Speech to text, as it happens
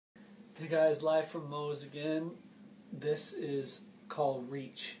Hey guys, live from Moe's again. This is called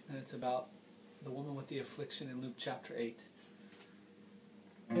Reach, and it's about the woman with the affliction in Luke chapter 8.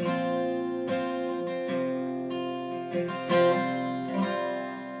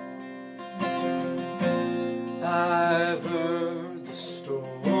 I've heard the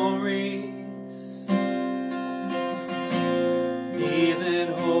stories, even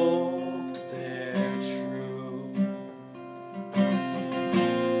hoped they're true,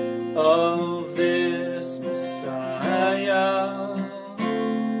 of this Messiah,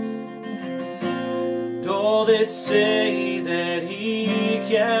 and all they say that he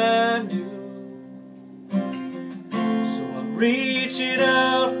can do. So I'm reaching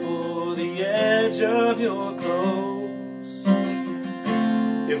out for the edge of your clothes.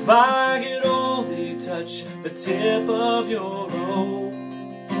 If I could only touch the tip of your robe.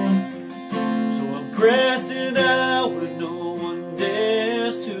 So I'm pressing out where no one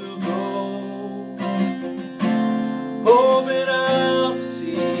dares to go, hoping I'll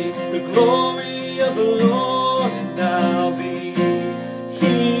see the glory of the Lord, and I'll be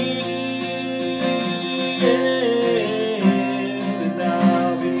healed, and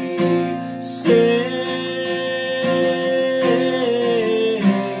I'll be saved,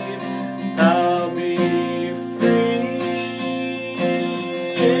 I'll be free.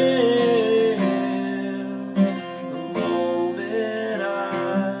 The moment I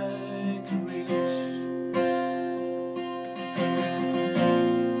can reach,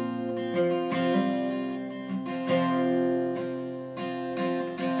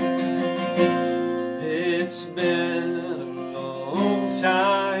 it's been a long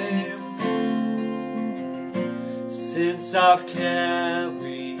time since I've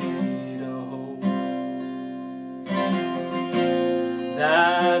carried a hope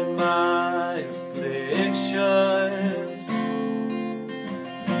that my afflictions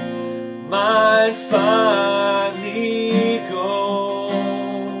might finally go.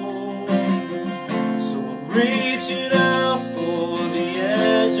 So I'm reaching out for the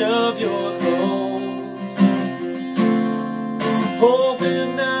edge of your clothes,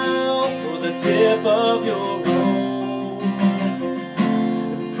 hoping now for the tip of your robe,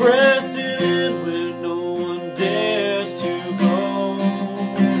 and pressing in when no one dares to go.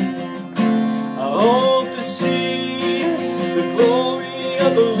 I hope to see the glory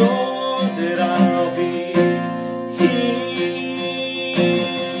of the Lord, that I'll be healed,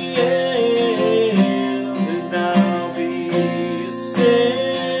 and I'll be saved,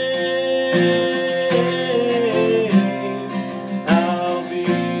 I'll be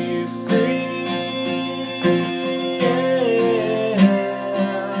free.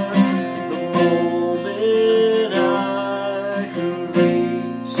 The moment I can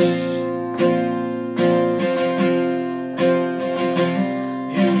reach,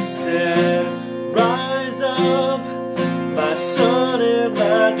 you said, rise up, my son and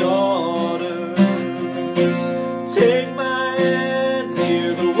my daughters. Take my hand,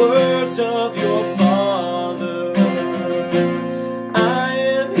 hear the words of your Father. I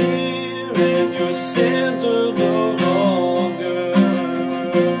am here and your sins are no longer.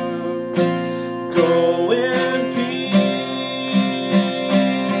 Go in peace.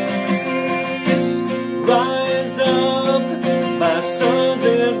 Rise up, my sons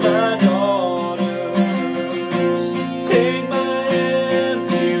and my daughters. Take my hand,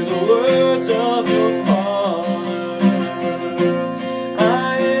 hear the words of your Father.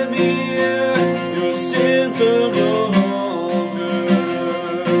 I am here, your sins are no longer.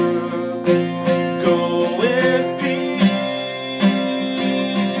 Go in peace,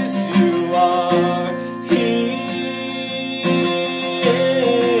 you are healed,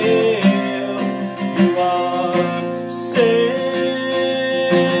 you are saved,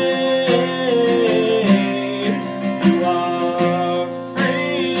 you are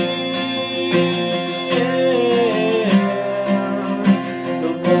free.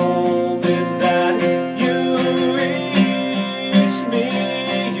 The moment that you reached me,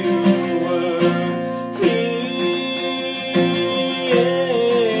 you were healed,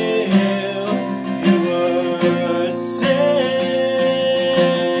 you were saved,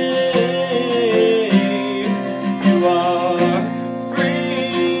 you are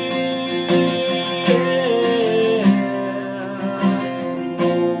free. The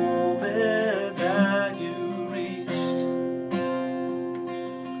moment that you reached,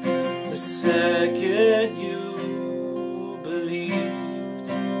 the second you